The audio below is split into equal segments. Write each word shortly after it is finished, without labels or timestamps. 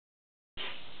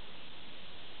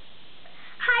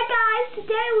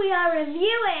today we are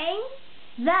reviewing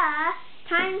the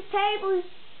Times Table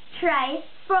tray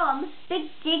from Big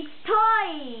Jigs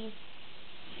Toys.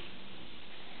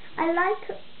 I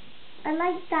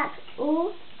like that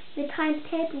all the Times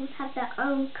Tables have their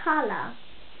own colour,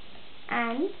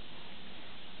 and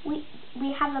we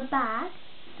have a bag,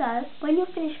 so when you're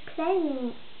finished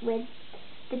playing with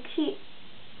the cube,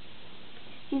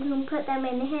 you can put them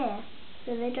in here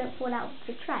so they don't fall out of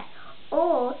the tray.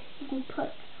 Or you can put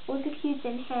all the cubes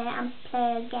in here and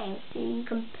play a game. So you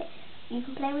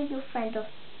can play with your friend or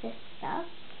sister.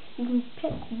 You can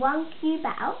pick one cube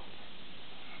out,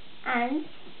 and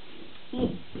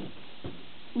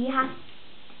you have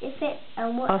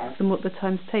ask them what the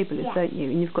times table is, yeah. Don't you?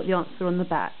 And you've got the answer on the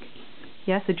back.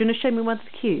 Yeah. So do you want to show me one of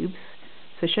the cubes?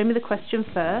 So show me the question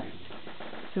first.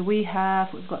 So we've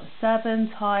got 7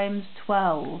 times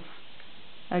 12.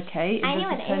 Okay. I know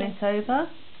what turn it over.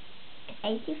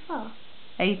 84.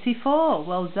 84.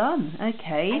 Well done.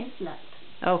 Okay. I just looked.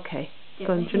 Okay.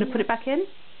 Go on. Do you want to put it back in?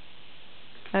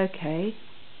 Okay.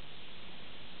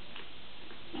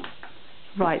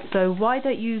 Right. So why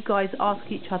don't you guys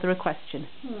ask each other a question?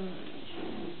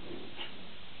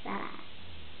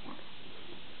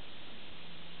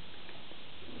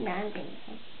 No, I'm doing this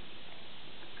one.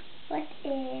 What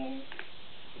is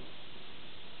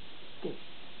this?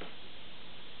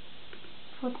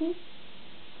 40?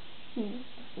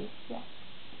 Yeah.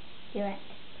 You're right.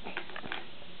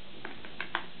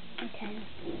 Okay.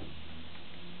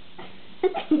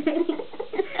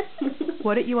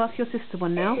 Why don't you ask your sister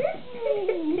one now?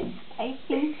 I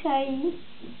think I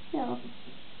know.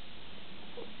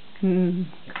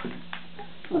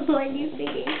 What are you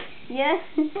thinking? Yeah,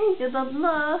 you don't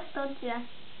know, don't you?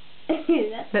 Let's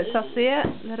see it.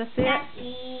 Let us see it. That's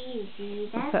easy.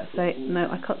 What's that say? No,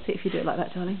 I can't see it if you do it like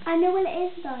that, darling. I know what it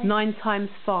is, though. 9 times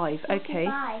 5. Okay.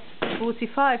 45.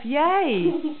 45.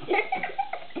 Yay!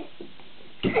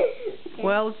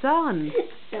 Well done.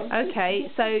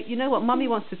 Okay, so you know what? Mummy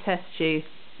wants to test you.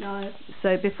 No.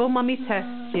 So before Mummy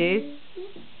tests you,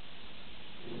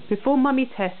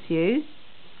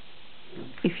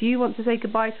 if you want to say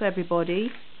goodbye to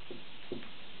everybody.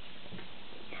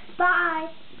 Bye.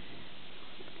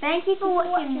 Thank you for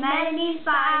watching Melanie's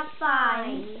Bad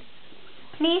Finds.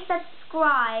 Please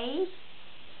subscribe.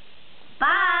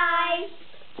 Bye.